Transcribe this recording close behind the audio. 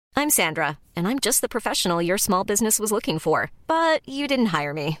I'm Sandra, and I'm just the professional your small business was looking for. But you didn't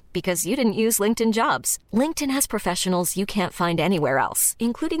hire me because you didn't use LinkedIn Jobs. LinkedIn has professionals you can't find anywhere else,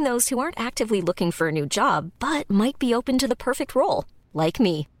 including those who aren't actively looking for a new job, but might be open to the perfect role, like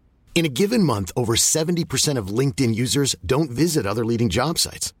me. In a given month, over 70% of LinkedIn users don't visit other leading job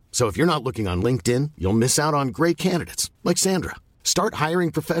sites. So if you're not looking on LinkedIn, you'll miss out on great candidates like Sandra. Start hiring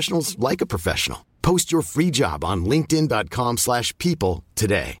professionals like a professional. Post your free job on linkedin.com/people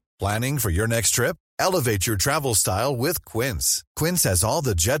today. Planning for your next trip? Elevate your travel style with Quince. Quince has all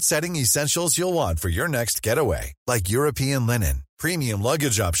the jet-setting essentials you'll want for your next getaway, like European linen, premium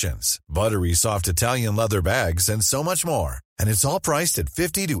luggage options, buttery soft Italian leather bags, and so much more. And it's all priced at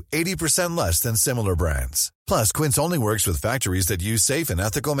 50 to 80% less than similar brands. Plus, Quince only works with factories that use safe and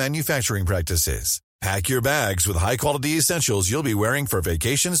ethical manufacturing practices. Pack your bags with high-quality essentials you'll be wearing for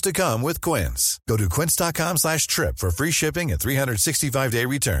vacations to come with Quince. Go to quince.com/trip for free shipping and 365-day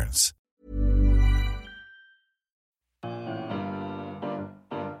returns.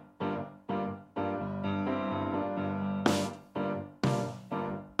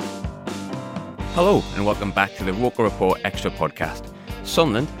 Hello and welcome back to the Roker Report Extra podcast.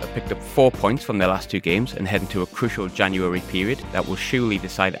 Sunderland have picked up 4 points from their last 2 games and head into a crucial January period that will surely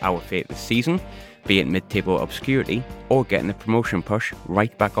decide our fate this season, be it mid-table obscurity or getting the promotion push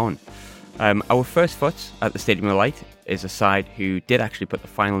right back on. Our first foot at the Stadium of Light is a side who did actually put the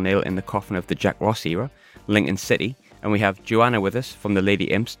final nail in the coffin of the Jack Ross era, Lincoln City, and we have Joanna with us from the Lady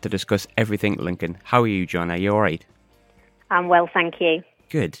Imps to discuss everything Lincoln. How are you, Joanna? Are you alright? I'm well, thank you.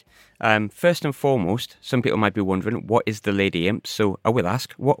 Good. First and foremost, some people might be wondering, what is the Lady Imps? So I will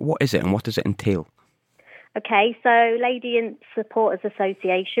ask, what is it and what does it entail? Okay, so Lady Imps Supporters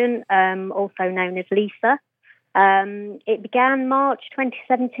Association, also known as LISA. It began March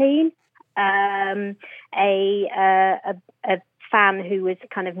 2017. A fan who was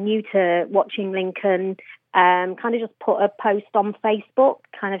kind of new to watching Lincoln kind of just put a post on Facebook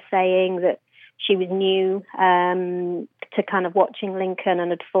kind of saying that she was new to kind of watching Lincoln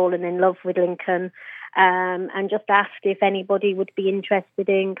and had fallen in love with Lincoln, and just asked if anybody would be interested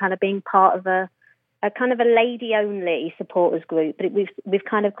in kind of being part of a kind of a lady-only supporters group. But we've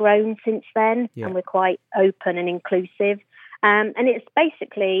kind of grown since then, and we're quite open and inclusive. And it's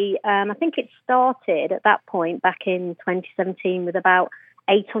basically, I think it started at that point back in 2017 with about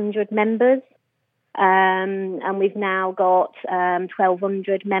 800 members. And we've now got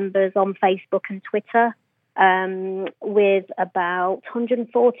 1,200 members on Facebook and Twitter, with about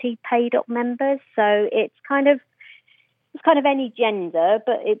 140 paid up members. So it's kind of any gender,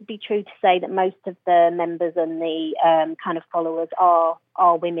 but it'd be true to say that most of the members and the kind of followers are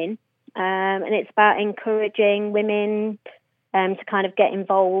women. And it's about encouraging women to kind of get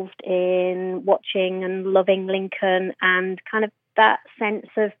involved in watching and loving Lincoln, and kind of that sense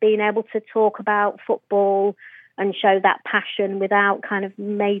of being able to talk about football and show that passion without kind of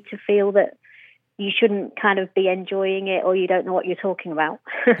made to feel that you shouldn't kind of be enjoying it or you don't know what you're talking about.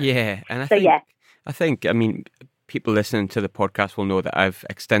 Yeah, and I think, people listening to the podcast will know that I've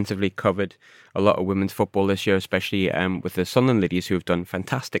extensively covered a lot of women's football this year, especially with the Sunderland ladies who have done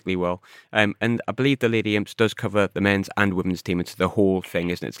fantastically well. And I believe the Lady Imps does cover the men's and women's team. It's the whole thing,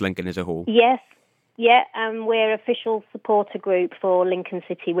 isn't it? It's Lincoln as a whole. Yes. Yeah, we're official supporter group for Lincoln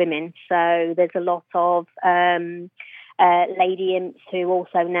City Women. So there's a lot of Lady Imps who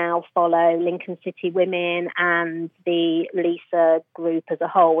also now follow Lincoln City Women, and the LISA group as a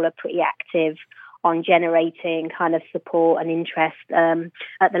whole are pretty active on generating kind of support and interest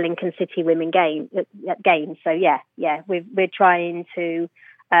at the Lincoln City Women game. So we're trying to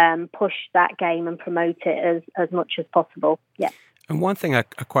push that game and promote it as much as possible. Yeah. And one thing I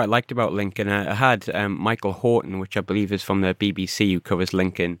quite liked about Lincoln, I had Michael Horton, which I believe is from the BBC, who covers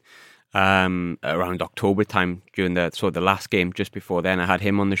Lincoln around October time during the last game. Just before then, I had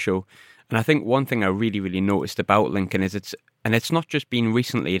him on the show. And I think one thing I really, really noticed about Lincoln is it's not just been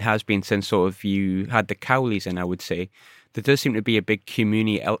recently, it has been since sort of you had the Cowleys in, I would say. There does seem to be a big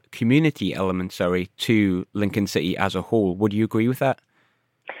community element, to Lincoln City as a whole. Would you agree with that?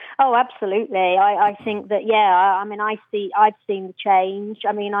 Oh, absolutely. I think that, I've seen the change.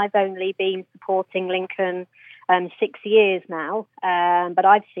 I mean, I've only been supporting Lincoln 6 years now, but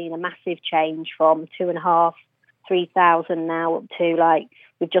I've seen a massive change from 2,500, 3,000 now up to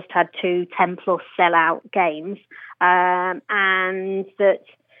we've just had 2 10+ sellout games, and that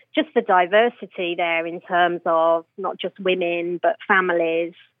just the diversity there in terms of not just women but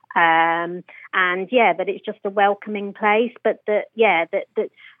families, and that it's just a welcoming place, but that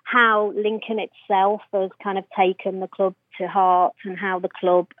how Lincoln itself has kind of taken the club to heart, and how the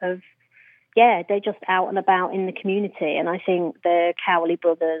club have they're just out and about in the community. And I think the Cowley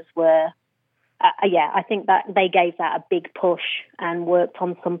brothers were, I think that they gave that a big push and worked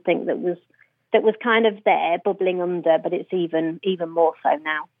on something that was kind of there, bubbling under, but it's even more so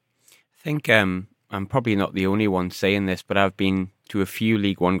now. I think I'm probably not the only one saying this, but I've been to a few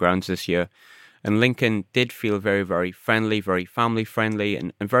League One grounds this year, and Lincoln did feel very, very friendly, very family-friendly,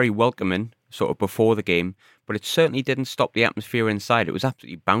 and very welcoming sort of before the game, but it certainly didn't stop the atmosphere inside. It was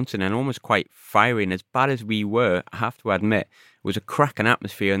absolutely bouncing and almost quite fiery, and as bad as we were, I have to admit, it was a cracking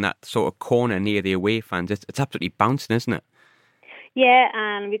atmosphere in that sort of corner near the away fans. It's absolutely bouncing, isn't it? Yeah,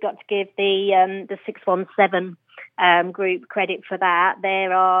 and we've got to give the 617 group credit for that. They're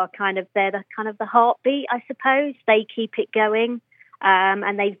the kind of the heartbeat, I suppose. They keep it going,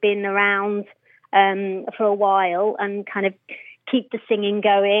 and they've been around for a while and kind of keep the singing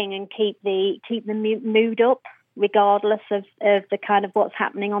going and keep the mood up, regardless of the kind of what's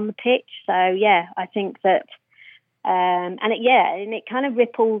happening on the pitch. So yeah, I think that, and it kind of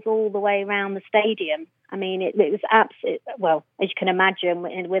ripples all the way around the stadium. I mean, it was absolutely, well, as you can imagine,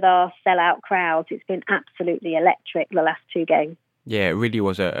 with our sellout crowds, it's been absolutely electric the last two games. Yeah, it really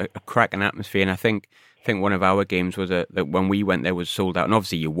was a cracking atmosphere, and I think one of our games was that when we went there was sold out, and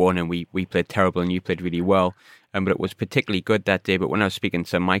obviously you won, and we played terrible, and you played really well, but it was particularly good that day. But when I was speaking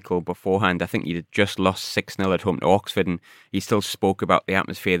to Michael beforehand, I think you'd just lost 6-0 at home to Oxford, and he still spoke about the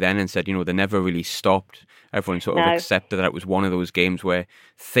atmosphere then and said, they never really stopped. Everyone sort of accepted that it was one of those games where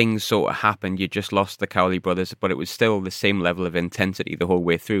things sort of happened. You just lost the Cowley brothers, but it was still the same level of intensity the whole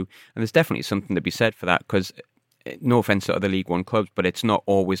way through. And there's definitely something to be said for that, because no offence to other League One clubs, but it's not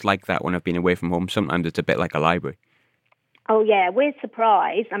always like that when I've been away from home. Sometimes it's a bit like a library. Oh yeah, we're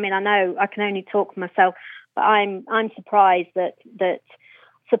surprised. I mean, I know I can only talk for myself, but I'm surprised that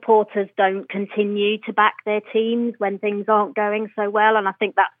supporters don't continue to back their teams when things aren't going so well. And I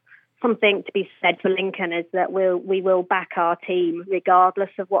think that's something to be said for Lincoln, is that we will back our team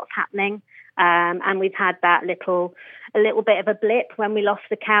regardless of what's happening. And we've had that a little bit of a blip when we lost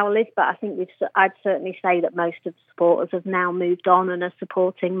the Cowleys, but I think I'd certainly say that most of the supporters have now moved on and are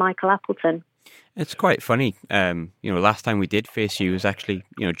supporting Michael Appleton. It's quite funny. Last time we did face you was actually,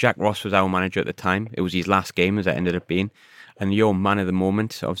 Jack Ross was our manager at the time. It was his last game, as it ended up being. And your man of the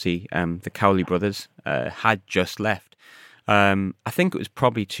moment, obviously, the Cowley brothers, had just left. I think it was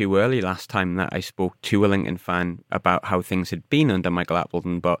probably too early last time that I spoke to a Lincoln fan about how things had been under Michael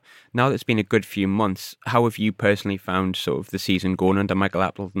Appleton. But now that it's been a good few months, how have you personally found sort of the season going under Michael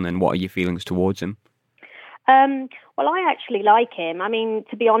Appleton, and what are your feelings towards him? Well, I actually like him. I mean,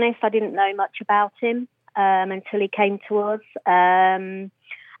 to be honest, I didn't know much about him until he came to us. And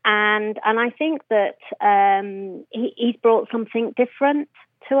I think that he's brought something different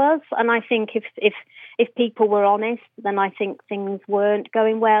to us. And I think if people were honest, then I think things weren't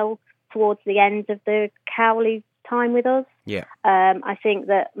going well towards the end of the Cowley time with us. Yeah. I think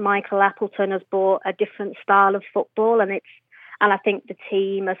that Michael Appleton has brought a different style of football, and I think the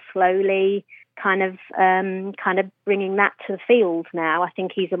team are slowly kind of bringing that to the field now. I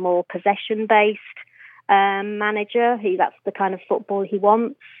think he's a more possession-based manager. That's the kind of football he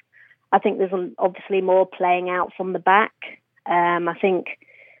wants. I think there's obviously more playing out from the back. I think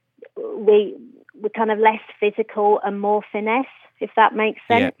we're kind of less physical and more finesse, if that makes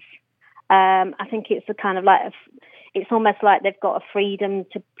sense. Yeah. I think it's a kind of like it's almost like they've got a freedom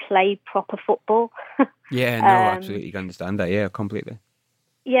to play proper football. Yeah, no, absolutely, you can understand that. Yeah, completely.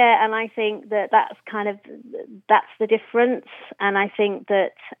 Yeah, and I think that's the difference. And I think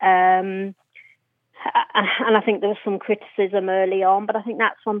that, and I think there was some criticism early on, but I think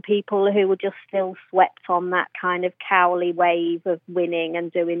that's from people who were just still swept on that kind of Cowley wave of winning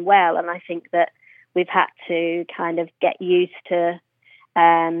and doing well. And I think that we've had to kind of get used to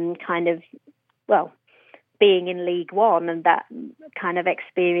being in League One and that kind of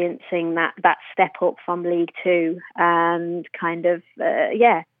experiencing that step up from League Two, and kind of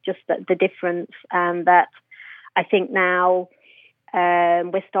just the difference, and that I think now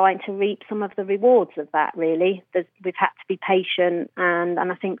we're starting to reap some of the rewards of that. Really, we've had to be patient, and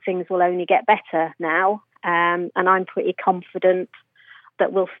I think things will only get better now, and I'm pretty confident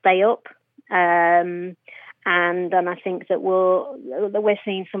that we'll stay up. And I think that we're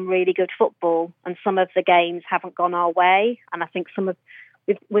seeing some really good football, and some of the games haven't gone our way. And I think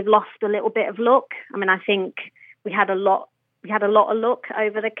we've lost a little bit of luck. I mean, I think we had a lot of luck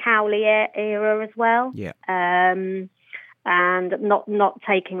over the Cowley era as well. Yeah. And not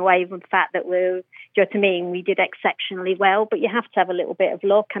taking away from the fact that do you know what I mean? We did exceptionally well, but you have to have a little bit of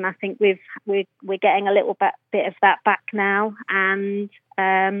luck, and I think we're getting a little bit of that back now, and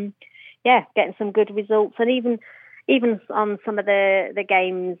getting some good results. And even on some of the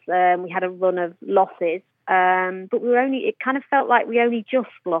games, we had a run of losses. But it kind of felt like we only just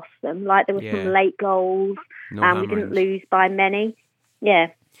lost them. Like there were some late goals and we didn't lose by many. Yeah.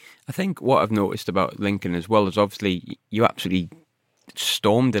 I think what I've noticed about Lincoln as well is obviously you absolutely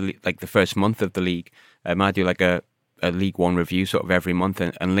stormed the first month of the league. I do like a League One review sort of every month,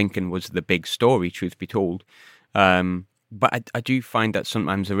 and Lincoln was the big story, truth be told. But I do find that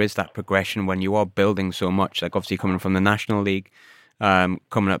sometimes there is that progression when you are building so much, like obviously coming from the National League,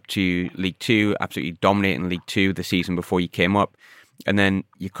 coming up to League Two, absolutely dominating League Two the season before you came up. And then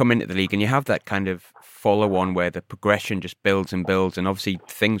you come into the league and you have that kind of follow-on where the progression just builds and builds. And obviously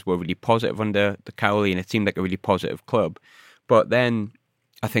things were really positive under the Cowley and it seemed like a really positive club. But then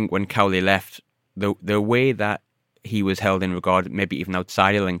I think when Cowley left, the way that he was held in regard, maybe even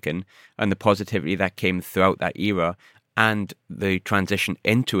outside of Lincoln, and the positivity that came throughout that era and the transition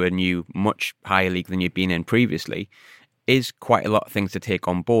into a new, much higher league than you'd been in previously is quite a lot of things to take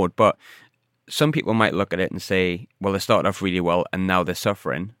on board. But some people might look at it and say, well, they started off really well and now they're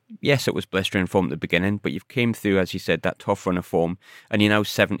suffering. Yes, it was blistering form at the beginning, but you've came through, as you said, that tough run of form, and you're now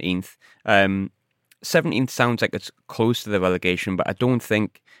 17th. 17th sounds like it's close to the relegation, but I don't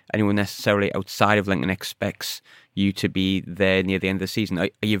think anyone necessarily outside of Lincoln expects you to be there near the end of the season. Are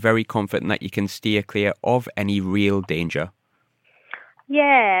you very confident that you can steer clear of any real danger?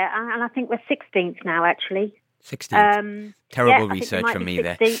 Yeah, and I think we're 16th now, actually. 16th. Terrible research from me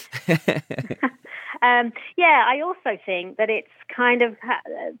there. I also think that it's kind of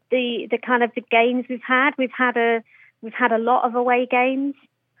the games we've had. We've had a lot of away games,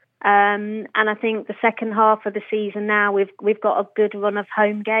 and I think the second half of the season now we've got a good run of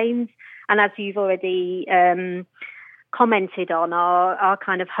home games. And as you've already commented on, our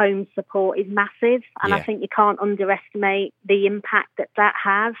kind of home support is massive, and I think you can't underestimate the impact that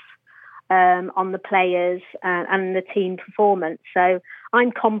has on the players and the team performance. So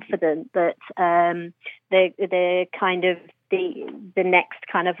I'm confident that the next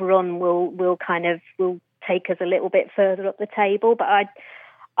kind of run will take us a little bit further up the table. But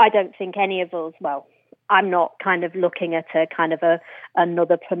I don't think any of us. Well, I'm not kind of looking at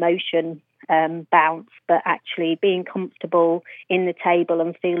another promotion bounce, but actually being comfortable in the table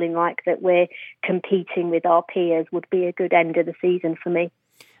and feeling like that we're competing with our peers would be a good end of the season for me.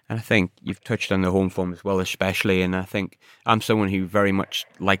 And I think you've touched on the home form as well, especially. And I think I'm someone who very much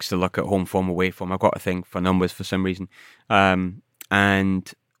likes to look at home form, away form. I've got a thing for numbers for some reason.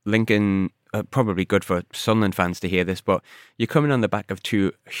 And Lincoln, probably good for Sunderland fans to hear this, but you're coming on the back of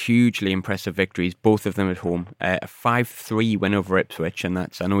two hugely impressive victories, both of them at home. A 5-3 win over Ipswich, and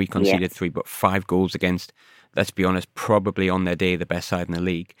that's, I know he conceded 3, but 5 goals against, let's be honest, probably on their day the best side in the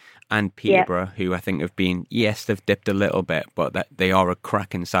league. And Peterborough, who I think have been, yes, they've dipped a little bit, but that they are a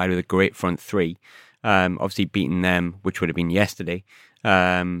cracking side with a great front three. Obviously beating them, which would have been yesterday.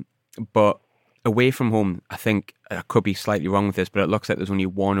 But away from home, I think I could be slightly wrong with this, but it looks like there's only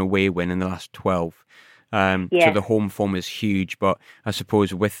one away win in the last 12. So the home form is huge, but I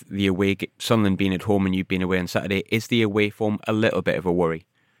suppose with the away, Sunderland being at home and you being away on Saturday, is the away form a little bit of a worry?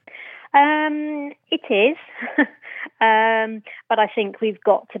 It is, but I think we've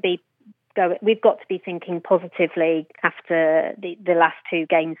got to be thinking positively after the last 2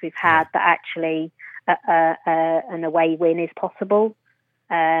 games we've had that actually an away win is possible.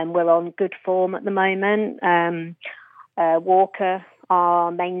 We're on good form at the moment. Walker,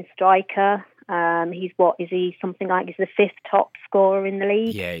 our main striker, he's something like he's the 5th top scorer in the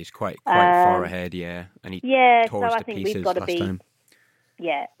league. Yeah, he's quite far ahead. Yeah, and he tore us to pieces last time.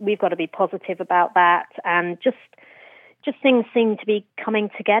 Yeah, we've got to be positive about that, and just things seem to be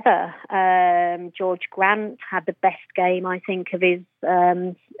coming together. George Grant had the best game, I think, of his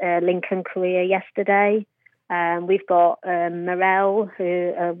Lincoln career yesterday. We've got Morel,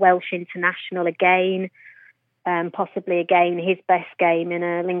 who a Welsh international again, possibly again his best game in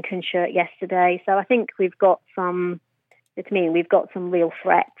a Lincoln shirt yesterday. So I think we've got some real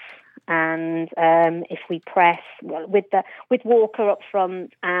threats. And if we press with Walker up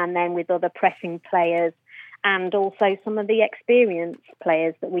front, and then with other pressing players, and also some of the experienced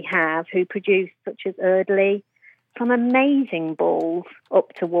players that we have who produce, such as Erdley, some amazing balls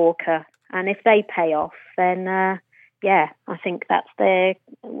up to Walker. And if they pay off, then I think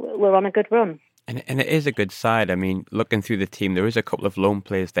we're on a good run. And it is a good side. I mean, looking through the team, there is a couple of lone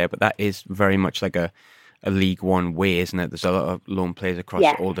players there, but that is very much like a League One way, isn't it? There's a lot of lone players across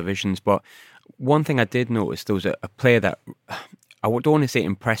all divisions. But one thing I did notice, there was a player that I don't want to say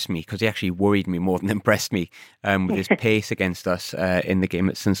impressed me, because he actually worried me more than impressed me with his pace against us in the game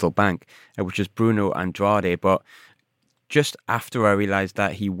at Sincil Bank, which is Bruno Andrade. But just after I realised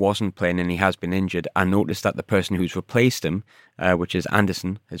that he wasn't playing and he has been injured, I noticed that the person who's replaced him, which is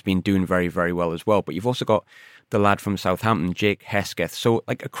Anderson, has been doing very, very well as well. But you've also got the lad from Southampton, Jake Hesketh. So,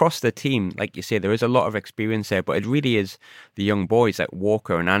 like, across the team, like you say, there is a lot of experience there, but it really is the young boys like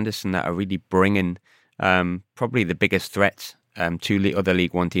Walker and Anderson that are really bringing probably the biggest threats to other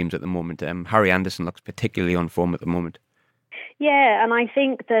League One teams at the moment. Harry Anderson looks particularly on form at the moment. Yeah, and I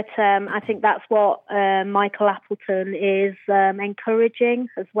think that's what Michael Appleton is encouraging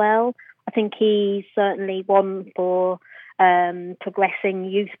as well. I think he's certainly one for progressing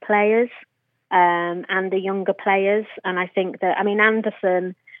youth players and the younger players. And I think that, I mean,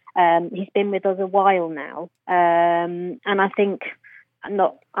 Anderson, he's been with us a while now, and I think I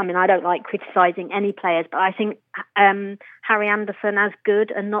don't like criticising any players, but I think Harry Anderson has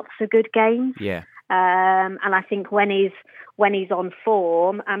good and not so good games. Yeah. And I think when he's on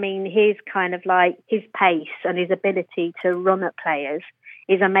form, I mean, his kind of like his pace and his ability to run at players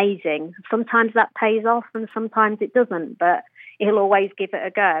is amazing. Sometimes that pays off and sometimes it doesn't, but he'll always give it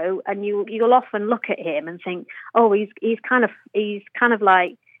a go. And you'll often look at him and think, oh, he's kind of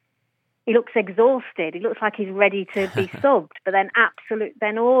like, he looks exhausted. He looks like he's ready to be subbed, but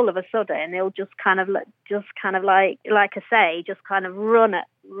then all of a sudden he'll just kind of like I say, just kind of run at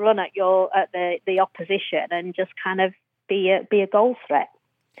the opposition and just kind of be a goal threat.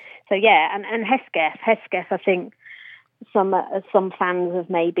 So yeah, and Hesketh, I think some fans have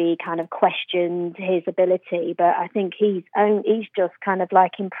maybe kind of questioned his ability, but I think he's just kind of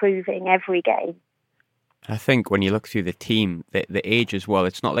like improving every game. I think when you look through the team, the age as well,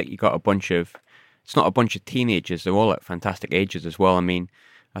 it's not like you got a bunch of teenagers. They're all at fantastic ages as well. I mean,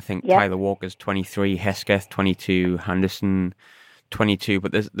 I think Tyler Walker's 23, Hesketh 22, Henderson 22,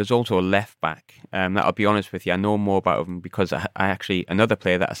 but there's also a left back. I'll be honest with you, I know more about him because I actually, another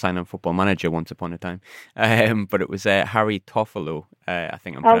player that I signed on Football Manager once upon a time, but it was Harry Toffolo. I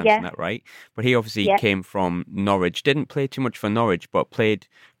think I'm pronouncing that right. But he obviously came from Norwich, didn't play too much for Norwich, but played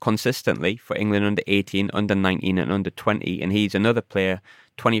consistently for England under 18, under 19 and under 20. And he's another player,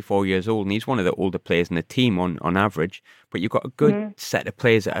 24 years old, and he's one of the older players in the team on average. But you've got a good set of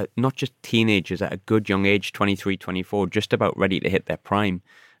players that are not just teenagers at a good young age, 23, 24, just about ready to hit their prime.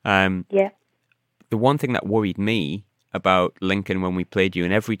 The one thing that worried me about Lincoln when we played you,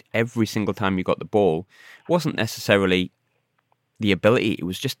 and every single time you got the ball, wasn't necessarily the ability, it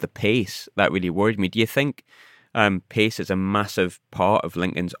was just the pace that really worried me. Do you think pace is a massive part of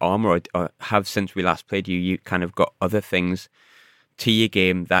Lincoln's armour, or have since we last played you kind of got other things to your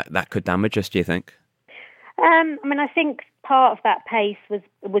game that could damage us, do you think? I think part of that pace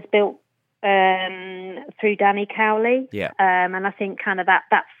was built through Danny Cowley. Yeah. And I think kind of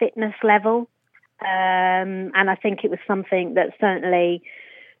that fitness level. And I think it was something that certainly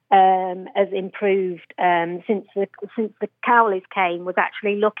has improved since the Cowleys came, was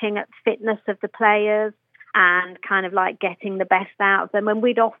actually looking at the fitness of the players and kind of like getting the best out of them. And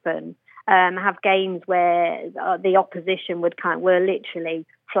we'd often have games where the opposition were literally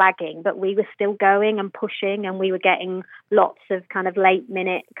flagging, but we were still going and pushing, and we were getting lots of kind of last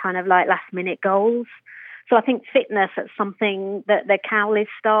minute goals. So I think fitness is something that the Cowleys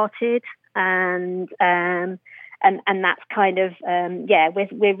started, and that's kind of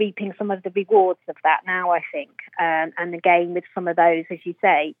we're reaping some of the rewards of that now, I think. And again, with some of those, as you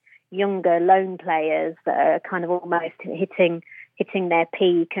say, younger lone players that are kind of almost hitting their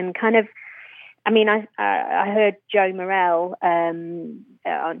peak, and kind of, I mean, I heard Joe Morrell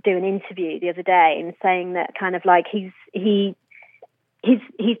do an interview the other day and saying that kind of like he's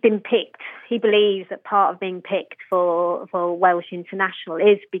been picked. He believes that part of being picked for Welsh International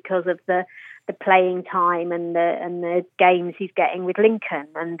is because of the playing time and the games he's getting with Lincoln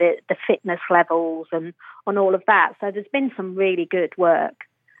and the fitness levels and on all of that. So there's been some really good work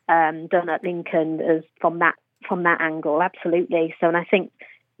done at Lincoln from that angle, absolutely. So, and I think,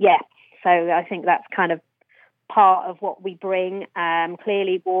 so I think that's kind of part of what we bring.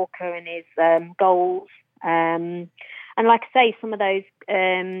 Clearly Walker and his goals. And like I say, some of those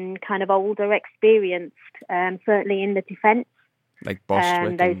kind of older, experienced, certainly in the defence. Like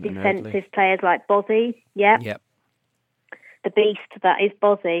Bostwick those defensive players like Bozzy. Yep. The beast that is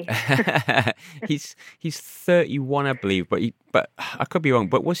Bozzy. he's 31, I believe, but I could be wrong.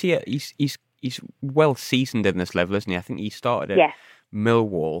 But was he? He's well seasoned in this level, isn't he? I think he started at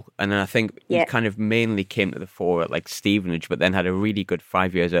Millwall, and then I think he kind of mainly came to the fore at like Stevenage, but then had a really good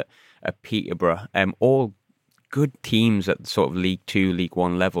 5 years at Peterborough. All good teams at sort of League 2, League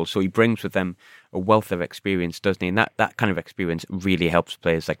 1 level. So he brings with them a wealth of experience, doesn't he? And that kind of experience really helps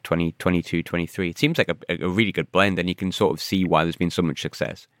players like 20, 22, 23. It seems like a really good blend, and you can sort of see why there's been so much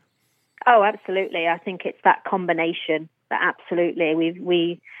success. Oh, absolutely. I think it's that combination absolutely.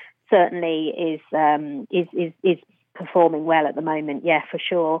 We certainly is performing well at the moment. Yeah, for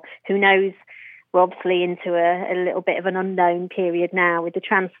sure. Who knows? We're obviously into a little bit of an unknown period now with the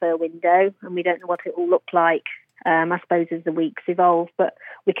transfer window, and we don't know what it will look like, I suppose, as the weeks evolve, but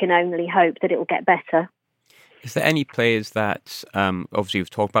we can only hope that it will get better. Is there any players that, obviously you've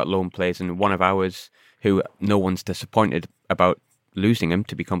talked about loan players, and one of ours who no one's disappointed about losing him,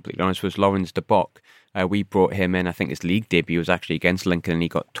 to be completely honest, was Lawrence de Bock. We brought him in, I think his league debut was actually against Lincoln, and he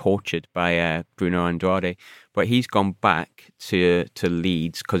got tortured by Bruno Andrade. But he's gone back to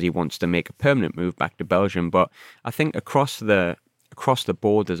Leeds because he wants to make a permanent move back to Belgium. But I think across the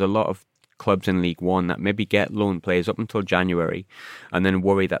board, there's a lot of clubs in League One that maybe get loan players up until January and then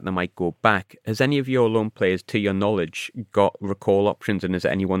worry that they might go back. Has any of your loan players, to your knowledge, got recall options, and is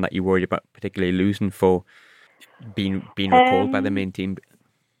there anyone that you're worried about particularly losing for being recalled by the main team?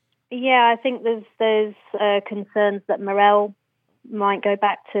 Yeah, I think there's concerns that Morel might go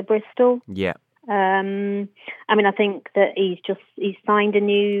back to Bristol. Yeah. I mean, I think that he's signed a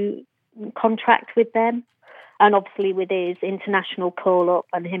new contract with them, and obviously with his international call-up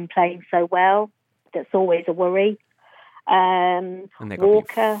and him playing so well, that's always a worry. And they got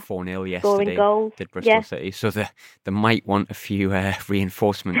Walker 4-0 yesterday, goals. did Bristol City, so they might want a few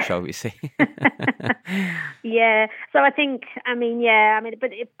reinforcements, shall we say? Yeah, so I think,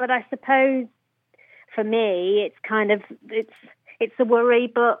 but I suppose for me, it's kind of it's a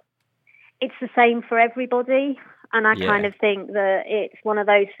worry, but it's the same for everybody. And I kind of think that it's one of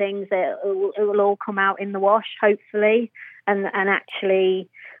those things that it will all come out in the wash, hopefully, and actually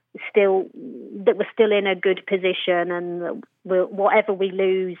still that we're still in a good position, and whatever we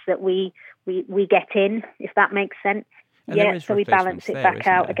lose, that we get in, if that makes sense. And so we balance it back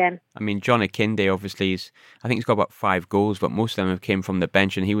out again. I mean, John Akinde, obviously, I think he's got about 5 goals, but most of them have came from the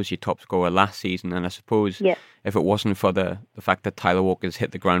bench, and he was your top scorer last season. And I suppose if it wasn't for the fact that Tyler Walker's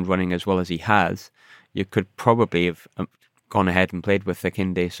hit the ground running as well as he has, you could probably have gone ahead and played with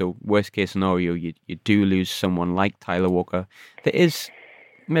Akinde. So worst case scenario, you do lose someone like Tyler Walker. There is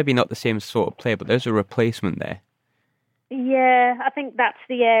maybe not the same sort of player, but there's a replacement there. Yeah, I think that's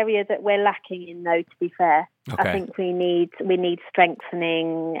the area that we're lacking in, though, to be fair. Okay. I think we need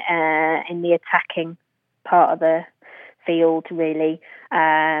strengthening in the attacking part of the field, really.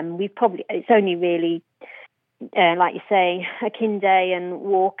 It's only really, like you say, Akinde and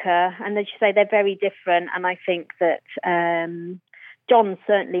Walker, and as you say, they're very different, and I think that John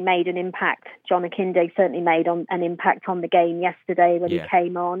certainly made an impact. John Akinde certainly made an impact on the game yesterday when he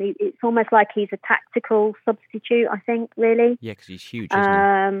came on. It's almost like he's a tactical substitute, I think, really. Yeah, because he's huge,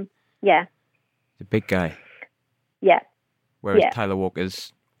 isn't he? Yeah. He's a big guy. Yeah. Whereas Tyler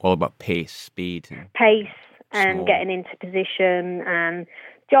Walker's all about pace, speed. And small. Getting into position. And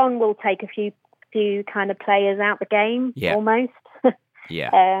John will take a few kind of players out the game, almost.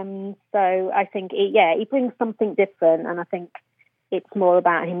 Yeah. So I think, he brings something different, and I think it's more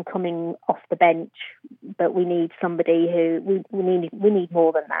about him coming off the bench, but we need somebody who we need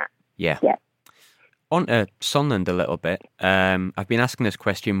more than that. Yeah. Yeah. On to Sunderland a little bit. I've been asking this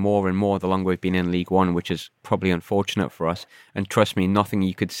question more and more the longer we've been in League One, which is probably unfortunate for us. And trust me, nothing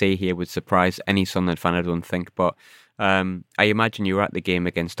you could say here would surprise any Sunderland fan, I don't think. But I imagine you were at the game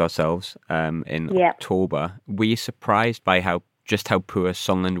against ourselves in October. Were you surprised by how poor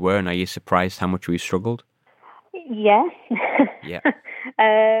Sunderland were, and are you surprised how much we struggled? Yeah. Yeah.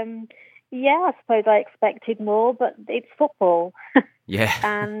 I suppose I expected more, but it's football. Yeah.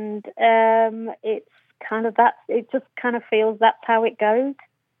 And it's kind of that. It just kind of feels that's how it goes.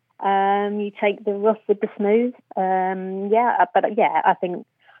 You take the rough with the smooth. I think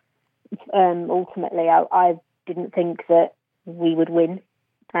ultimately I didn't think that we would win.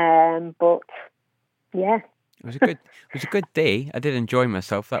 But yeah. It was a good day. I did enjoy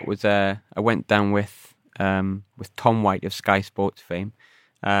myself. That was I went down with Tom White of Sky Sports fame.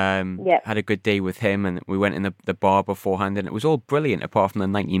 Had a good day with him, and we went in the bar beforehand, and it was all brilliant apart from the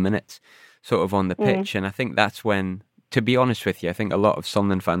 90 minutes sort of on the pitch. And I think that's when, to be honest with you, I think a lot of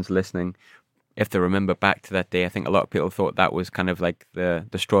Sunderland fans listening, if they remember back to that day, I think a lot of people thought that was kind of like the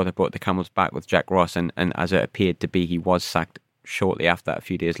straw that brought the camel's back with Jack Ross, and as it appeared to be, he was sacked shortly after that, a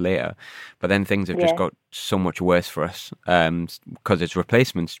few days later. But then things have just got so much worse for us because his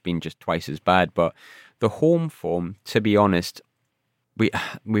replacement's been just twice as bad. But the home form, to be honest,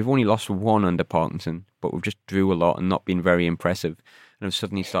 we've only lost one under Parkinson, but we've just drew a lot and not been very impressive, and have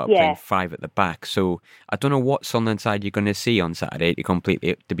suddenly started playing 5 at the back. So I don't know what Sunderland side you're going to see on Saturday,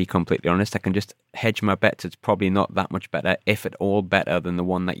 to be completely honest. I can just hedge my bets it's probably not that much better, if at all better, than the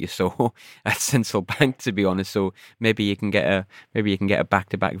one that you saw at Sincil Bank, to be honest. So maybe you can get a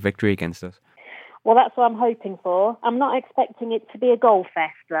back-to-back victory against us. Well, that's what I'm hoping for. I'm not expecting it to be a goal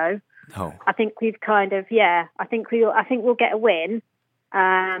fest, though. No. I think we've kind of, I think we'll get a win.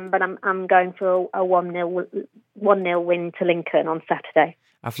 But I'm going for a 1-0 win to Lincoln on Saturday.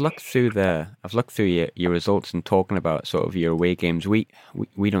 I've looked through your results and talking about sort of your away games. We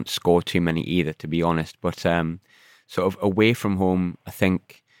don't score too many either, to be honest. But sort of away from home, I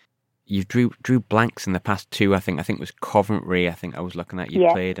think you drew blanks in the past two. I think it was Coventry. I think I was looking at you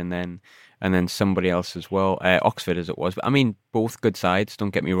played, and then somebody else as well, Oxford as it was. But I mean, both good sides.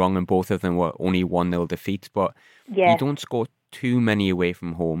 Don't get me wrong, and both of them were only 1-0 defeats. But you don't score too many away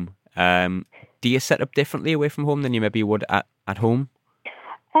from home. Do you set up differently away from home than you maybe would at home?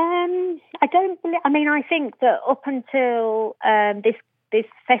 I don't believe. I mean, I think that up until this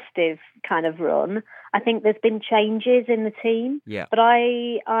festive kind of run, I think there's been changes in the team. Yeah. But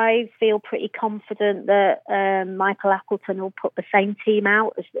I feel pretty confident that Michael Appleton will put the same team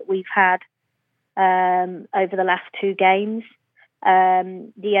out as that we've had over the last two games.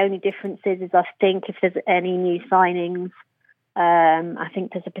 The only difference is I think if there's any new signings, I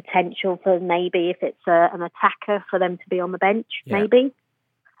think there's a potential for maybe if it's an attacker for them to be on the bench, maybe.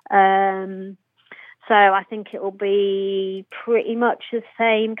 So I think it will be pretty much the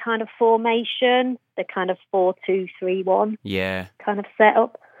same kind of formation, the kind of 4-2-3-1 kind of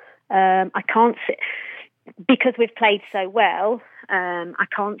setup. I can't see, because we've played so well, I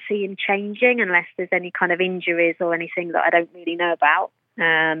can't see him changing unless there's any kind of injuries or anything that I don't really know about.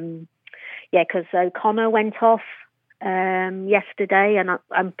 Because O'Connor went off yesterday, and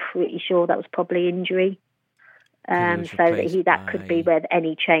I'm pretty sure that was probably injury. So that could be where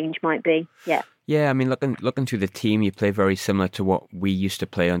any change might be. Yeah. Yeah, I mean, looking through the team, you play very similar to what we used to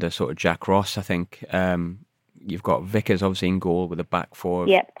play under sort of Jack Ross. I think you've got Vickers obviously in goal with a back four,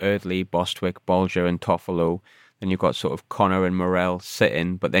 Eardley, Bostwick, Bolger, and Toffolo. Then you've got sort of Connor and Morell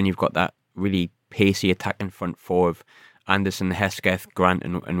sitting, but then you've got that really pacey attacking front four of Anderson, Hesketh, Grant,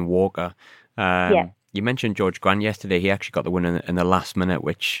 and Walker. You mentioned George Grant yesterday. He actually got the win in the last minute,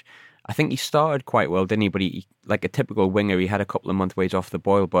 which I think he started quite well, didn't he? But he, like a typical winger, he had a couple of month ways off the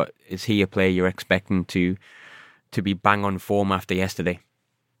boil. But is he a player you're expecting to be bang on form after yesterday?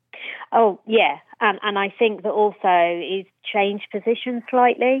 Oh, yeah. And I think that also he's changed position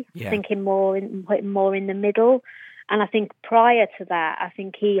slightly, thinking putting more in the middle. And I think prior to that, I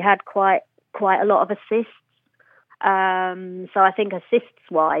think he had quite a lot of assists. So I think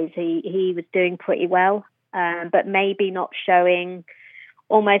assists-wise, he was doing pretty well, but maybe not showing,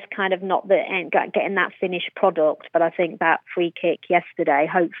 almost kind of not getting that finished product. But I think that free kick yesterday,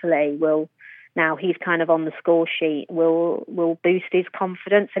 hopefully, now he's kind of on the score sheet, will boost his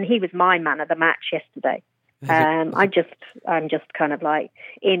confidence. And he was my man of the match yesterday. I'm just kind of like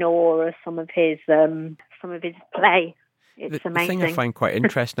in awe of some of his play. It's amazing. The thing I find quite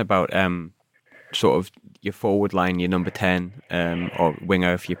interesting about sort of your forward line, your number 10 or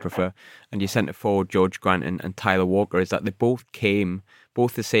winger if you prefer, and your centre forward George Grant and Tyler Walker, is that they both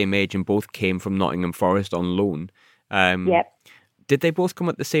the same age and both came from Nottingham Forest on loan. Did they both come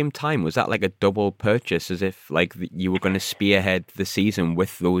at the same time? Was that like a double purchase, as if like you were going to spearhead the season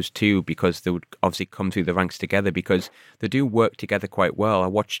with those two because they would obviously come through the ranks together, because they do work together quite well? I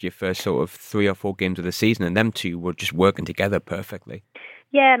watched your first sort of 3 or 4 games of the season, and them two were just working together perfectly.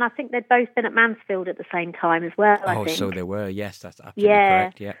 Yeah, and I think they'd both been at Mansfield at the same time as well. I think. So they were. Yes, that's absolutely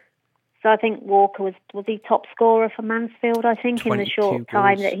correct. Yeah. So I think Walker was he top scorer for Mansfield, I think, in the short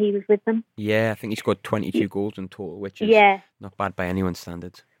time that he was with them. Yeah, I think he scored 22 goals in total, which is not bad by anyone's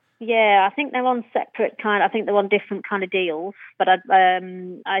standards. Yeah, I think they're on they're on different kind of deals, but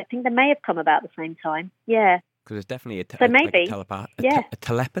I think they may have come about the same time. Yeah. Because there's definitely a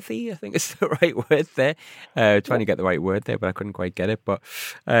telepathy, I think is the right word there. Trying to get the right word there, but I couldn't quite get it. But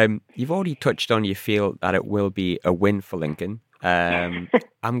you've already touched on, you feel that it will be a win for Lincoln.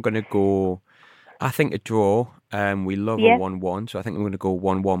 I'm going to go, I think, a draw. We love a 1-1, so I think I'm going to go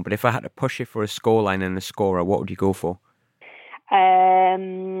 1-1. But if I had to push you for a scoreline and a scorer, what would you go for?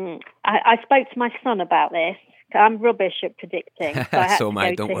 I spoke to my son about this. I'm rubbish at predicting, so I had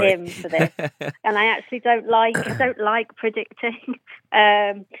to go to him for this. And I actually don't like predicting.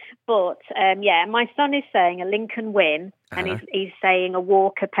 But my son is saying a Lincoln win, and he's saying a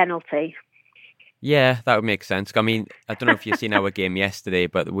Walker penalty. Yeah, that would make sense. I mean, I don't know if you've seen our game yesterday,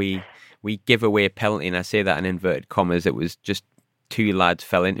 but we give away a penalty, and I say that in inverted commas. It was just 2 lads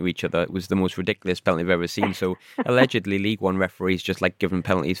fell into each other. It was the most ridiculous penalty I've ever seen. So allegedly League One referees just like giving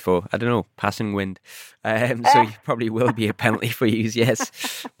penalties for, I don't know, passing wind. So it probably will be a penalty for you,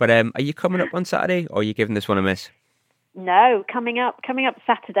 yes. But are you coming up on Saturday, or are you giving this one a miss? No, coming up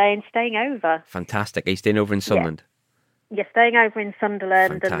Saturday and staying over. Fantastic. Are you staying over in Sunderland? You're staying over in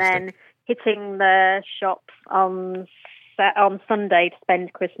Sunderland. Fantastic. And then hitting the shops on Sunday to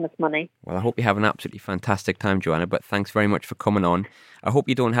spend Christmas money. Well, I hope you have an absolutely fantastic time, Joanna, but thanks very much for coming on. I hope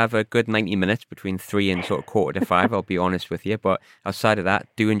you don't have a good 90 minutes between 3 and sort of 4:45, I'll be honest with you, but outside of that,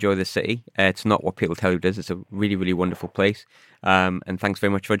 do enjoy the city. It's not what people tell you it is. It's a really, really wonderful place. And thanks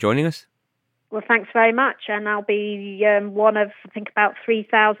very much for joining us. Well, thanks very much. And I'll be one of, I think, about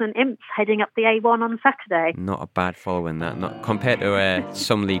 3,000 imps heading up the A1 on Saturday. Not a bad following, that. Not compared to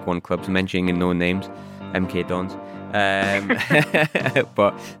some League One clubs, mentioning in no names, MK Dons.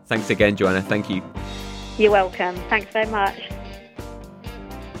 But thanks again, Joanna. Thank you. You're welcome. Thanks very much.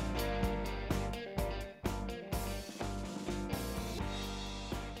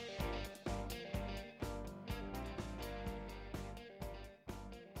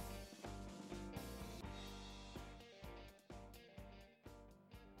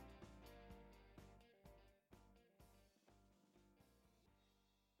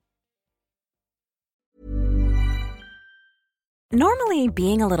 Normally,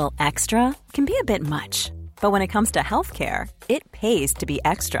 being a little extra can be a bit much, but when it comes to healthcare, it pays to be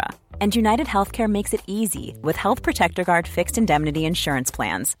extra. And United Healthcare makes it easy with Health Protector Guard fixed indemnity insurance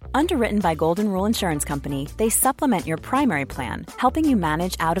plans. Underwritten by Golden Rule Insurance Company, they supplement your primary plan, helping you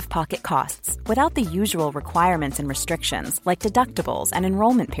manage out-of-pocket costs without the usual requirements and restrictions like deductibles and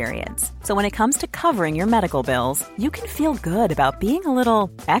enrollment periods. So when it comes to covering your medical bills, you can feel good about being a little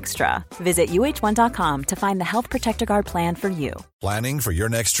extra. Visit uh1.com to find the Health Protector Guard plan for you. Planning for your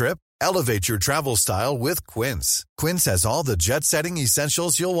next trip? Elevate your travel style with Quince. Quince has all the jet-setting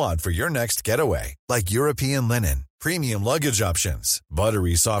essentials you'll want for your next getaway, like European linen, premium luggage options,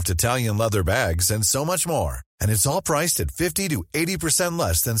 buttery soft Italian leather bags, and so much more. And it's all priced at 50 to 80%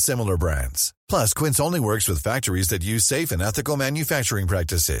 less than similar brands. Plus, Quince only works with factories that use safe and ethical manufacturing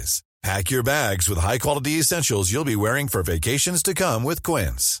practices. Pack your bags with high-quality essentials you'll be wearing for vacations to come with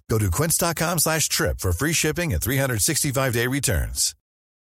Quince. Go to quince.com/trip for free shipping and 365-day returns.